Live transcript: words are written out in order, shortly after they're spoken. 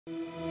Good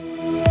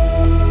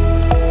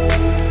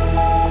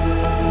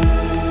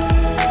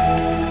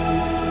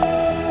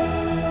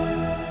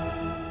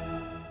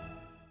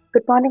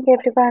morning,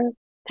 everyone.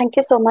 Thank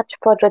you so much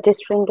for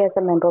registering as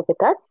a member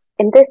with us.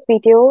 In this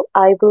video,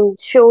 I will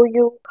show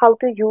you how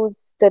to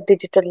use the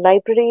digital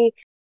library,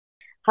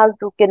 how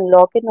you can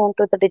log in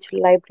onto the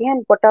digital library,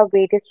 and what are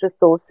various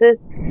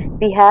resources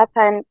we have,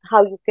 and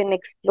how you can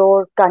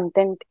explore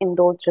content in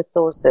those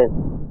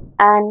resources.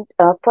 And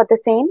for the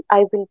same,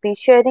 I will be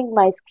sharing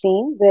my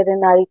screen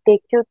wherein I'll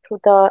take you through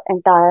the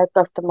entire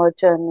customer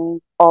journey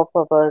of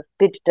our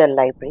digital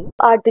library.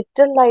 Our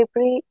digital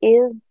library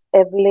is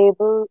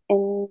available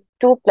in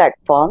two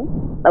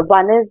platforms.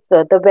 One is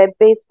the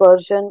web-based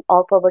version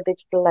of our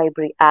digital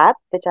library app,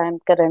 which I am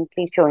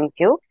currently showing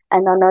you.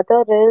 And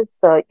another is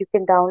you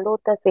can download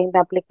the same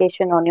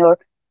application on your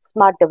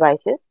smart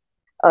devices.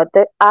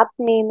 The app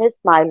name is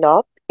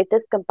MyLoft. It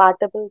is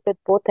compatible with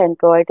both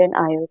Android and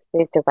iOS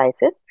based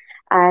devices,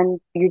 and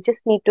you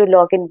just need to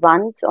log in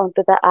once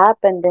onto the app,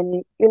 and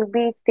then you'll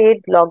be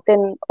stayed logged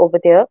in over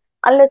there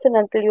unless and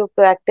until you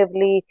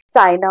proactively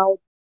sign out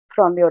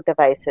from your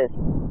devices.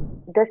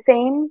 The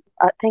same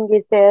thing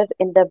is there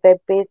in the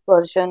web-based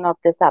version of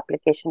this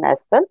application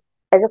as well.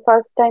 As a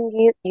first-time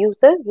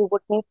user, you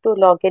would need to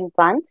log in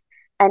once,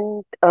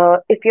 and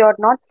if you are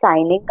not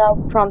signing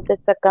out from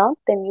this account,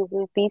 then you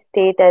will be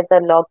stayed as a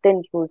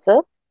logged-in user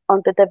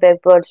onto the web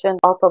version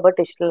of our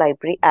digital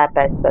library app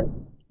as well.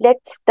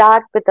 Let's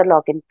start with the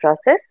login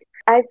process.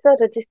 As a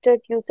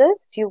registered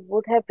users, you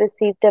would have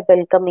received a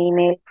welcome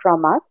email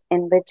from us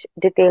in which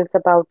details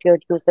about your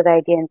user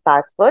ID and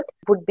password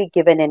would be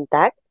given in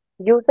that.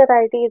 User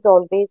ID is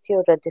always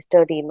your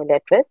registered email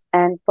address,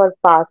 and for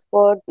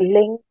password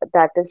link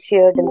that is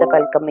shared in the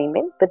welcome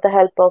email, with the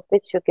help of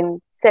which you can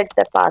set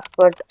the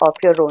password of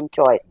your own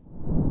choice.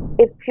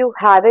 If you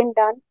haven't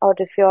done, or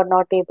if you are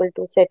not able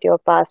to set your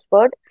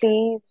password,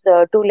 please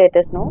do let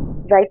us know.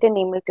 Write an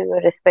email to your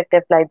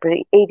respective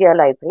area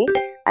library,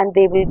 and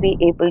they will be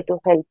able to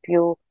help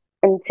you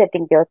in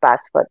setting your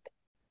password.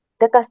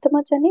 The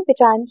customer journey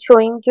which I am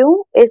showing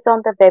you is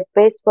on the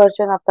web-based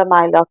version of the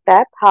MyLoft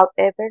app.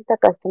 However,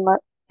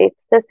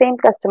 it's the same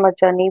customer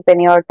journey when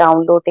you are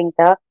downloading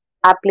the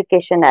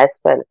application as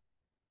well.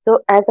 So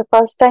as a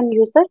first-time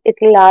user, it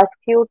will ask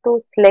you to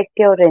select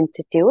your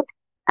institute,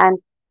 and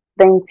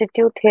the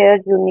institute here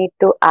you need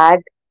to add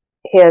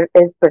here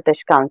is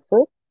British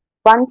Council.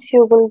 Once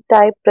you will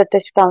type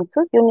British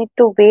Council, you need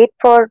to wait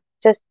for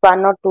just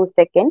 1 or 2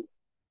 seconds,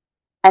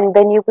 and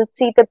then you will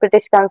see the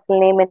British Council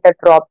name in the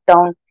drop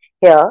down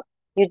here.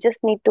 You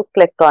just need to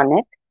click on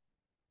it,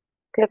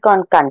 click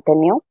on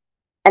continue,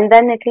 and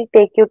then it will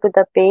take you to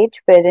the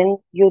page wherein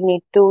you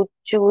need to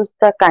choose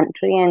the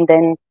country, and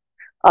then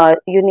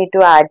you need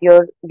to add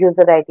your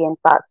user ID and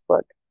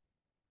password.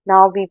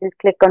 Now we will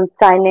click on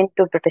sign in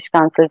to British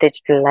Council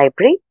Digital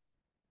Library.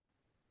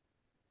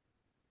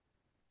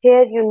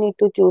 Here you need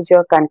to choose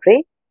your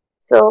country.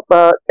 So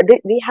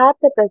we have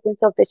the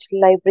presence of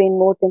digital library in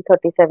more than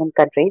 37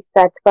 countries.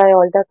 That's why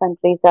all the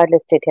countries are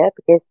listed here,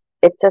 because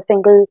it's a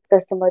single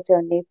customer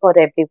journey for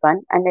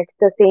everyone, and it's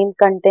the same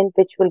content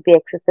which will be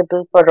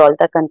accessible for all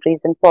the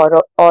countries and for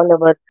all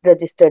our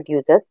registered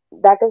users.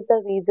 That is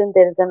the reason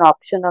there is an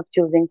option of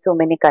choosing so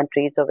many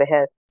countries over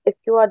here. If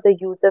you are the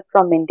user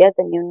from India,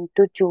 then you need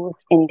to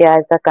choose India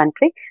as a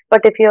country.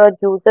 But if you are a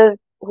user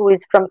who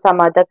is from some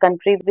other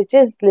country which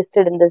is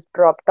listed in this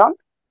drop down,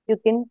 you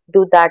can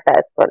do that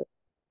as well.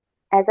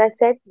 As I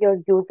said, your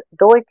user,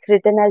 though it's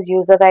written as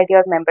user ID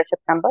or membership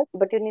number,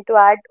 but you need to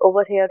add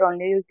over here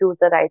only your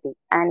user ID,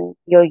 and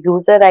your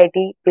user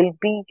ID will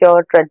be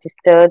your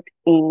registered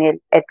email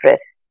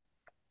address.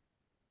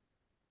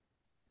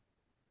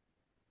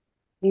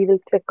 We will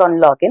click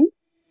on login.